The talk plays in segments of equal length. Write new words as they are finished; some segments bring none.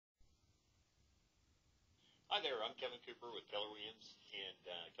Hi there, I'm Kevin Cooper with Keller Williams and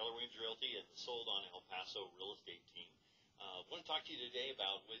Keller Williams Realty and the Sold on El Paso real estate team. I want to talk to you today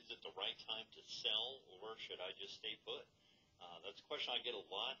about, is it the right time to sell or should I just stay put? That's a question I get a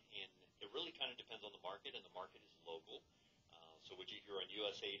lot, and it really kind of depends on the market, and the market is local. So what you hear on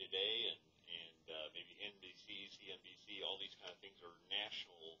USA Today and maybe NBC, CNBC, all these kind of things are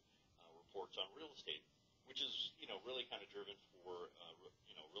national reports on real estate, which is, really kind of driven for,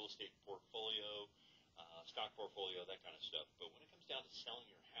 real estate portfolio, stock portfolio, that kind of stuff. But when it comes down to selling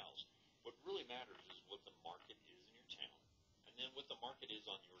your house, what really matters is what the market is in your town, and then what the market is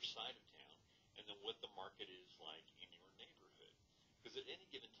on your side of town, and then what the market is like in your neighborhood. Because at any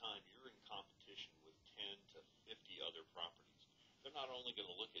given time, you're in competition with 10 to 50 other properties. They're not only going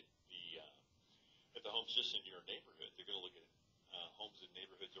to look at the homes just in your neighborhood, they're going to look at homes in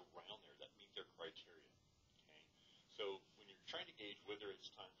neighborhoods around there that meet their criteria. Okay, so when you're trying to gauge whether it's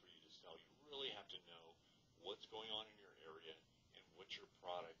time for you to sell, you really have to know what's going on in your area and what your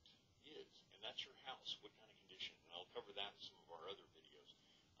product is, and that's your house, what kind of condition. And I'll cover that in some of our other videos.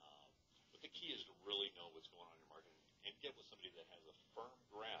 But the key is to really know what's going on in your market and get with somebody that has a firm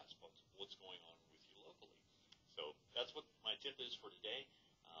grasp of what's going on with you locally. So that's what my tip is for today.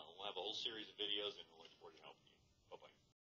 We'll have a whole series of videos, and we'll look forward to helping you. Bye-bye.